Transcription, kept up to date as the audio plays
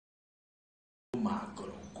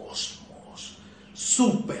MacroCosmos,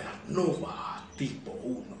 supernova tipo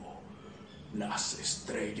 1, las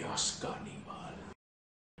estrellas CANIBAL.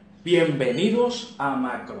 Bienvenidos a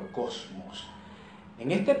MacroCosmos.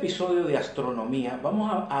 En este episodio de astronomía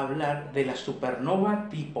vamos a hablar de la supernova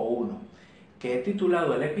tipo 1, que he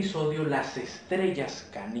titulado el episodio Las estrellas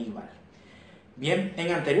CANIBAL. Bien,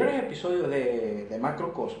 en anteriores episodios de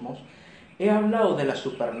MacroCosmos he hablado de la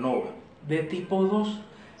supernova de tipo 2,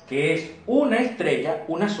 que es una estrella,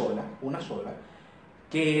 una sola,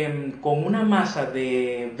 que con una masa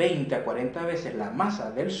de 20 a 40 veces la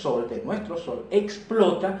masa del Sol, de nuestro Sol,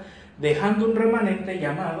 explota dejando un remanente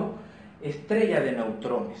llamado estrella de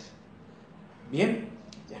neutrones. Bien,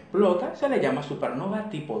 explota, se le llama supernova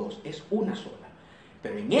tipo 2, es una sola.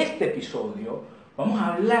 Pero en este episodio vamos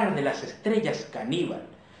a hablar de las estrellas CANIBAL,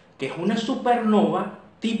 que es una supernova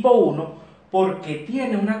tipo 1 porque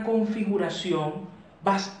tiene una configuración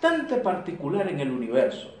bastante particular en el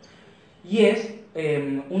universo. Y es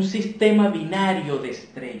un sistema binario de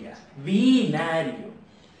estrellas, binario,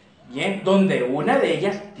 ¿bien? Donde una de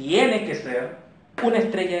ellas tiene que ser una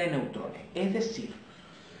estrella de neutrones. Es decir,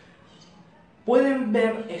 pueden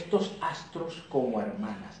ver estos astros como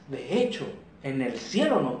hermanas. De hecho, en el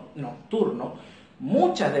cielo nocturno,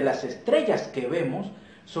 muchas de las estrellas que vemos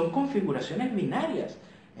son configuraciones binarias.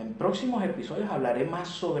 En próximos episodios hablaré más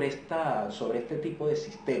sobre este tipo de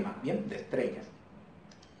sistemas, ¿bien? De estrellas.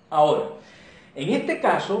 Ahora, en este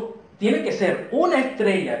caso, tiene que ser una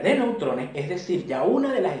estrella de neutrones, es decir, ya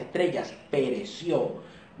una de las estrellas pereció,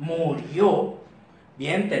 murió.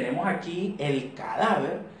 Bien, tenemos aquí el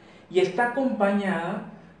cadáver y está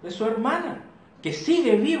acompañada de su hermana, que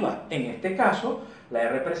sigue viva. En este caso, la he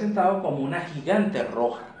representado como una gigante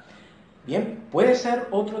roja. Bien, puede ser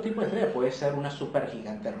otro tipo de estrella, puede ser una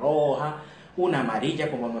supergigante roja, una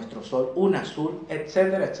amarilla como nuestro Sol, una azul,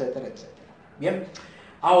 etcétera, etcétera, etcétera. Bien,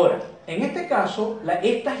 ahora, en este caso,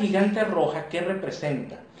 esta gigante roja, ¿qué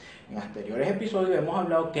representa? En anteriores episodios hemos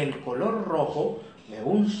hablado que el color rojo de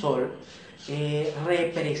un Sol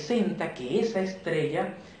representa que esa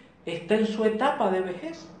estrella está en su etapa de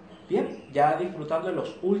vejez. Bien, ya disfrutando de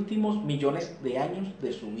los últimos millones de años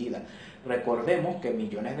de su vida. Recordemos que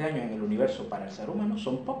millones de años en el universo para el ser humano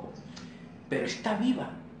son pocos, pero está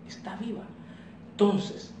viva, está viva.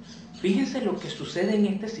 Entonces, fíjense lo que sucede en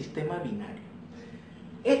este sistema binario.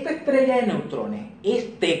 Esta estrella de neutrones,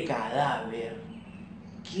 este cadáver,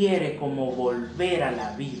 quiere como volver a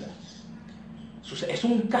la vida. Es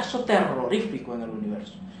un caso terrorífico en el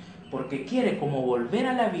universo, porque quiere como volver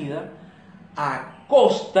a la vida a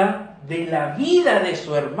costa de la vida de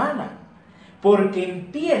su hermana, porque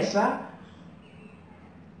empieza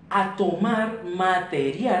a tomar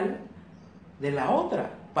material de la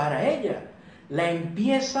otra para ella, la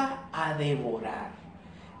empieza a devorar.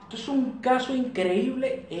 Esto es un caso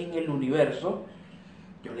increíble en el universo.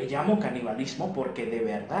 Yo le llamo canibalismo porque de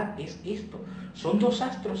verdad es esto. Son dos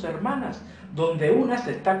astros hermanas, donde una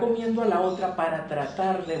se está comiendo a la otra para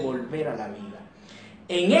tratar de volver a la vida.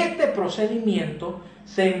 En este procedimiento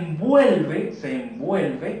se envuelve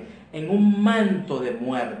en un manto de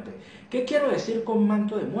muerte. ¿Qué quiero decir con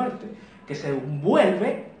manto de muerte? Que se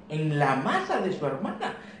envuelve en la masa de su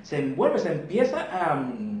hermana. Se empieza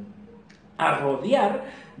a rodear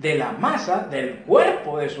de la masa del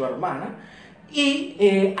cuerpo de su hermana.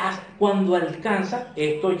 Y cuando alcanza,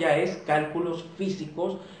 esto ya es cálculos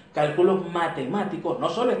físicos, cálculos matemáticos, no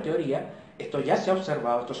solo es teoría, esto ya se ha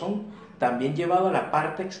observado, estos son también llevados a la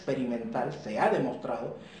parte experimental, se ha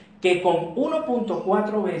demostrado que con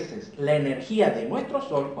 1.4 veces la energía de nuestro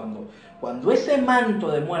Sol, cuando ese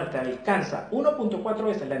manto de muerte alcanza 1.4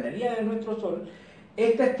 veces la energía de nuestro Sol,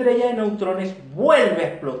 esta estrella de neutrones vuelve a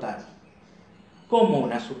explotar como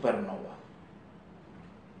una supernova.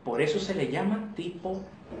 Por eso se le llama tipo 1.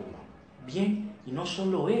 Bien, y no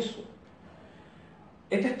solo eso.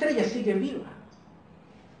 Esta estrella sigue viva.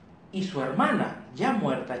 Y su hermana, ya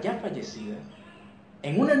muerta, ya fallecida,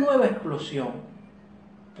 en una nueva explosión,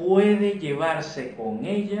 puede llevarse con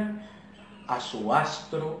ella a su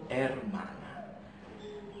astro hermana.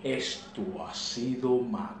 Esto ha sido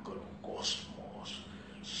MacroCosmos,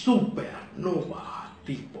 supernova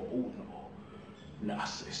tipo 1,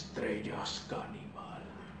 las estrellas CANIBAL.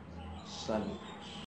 Salud.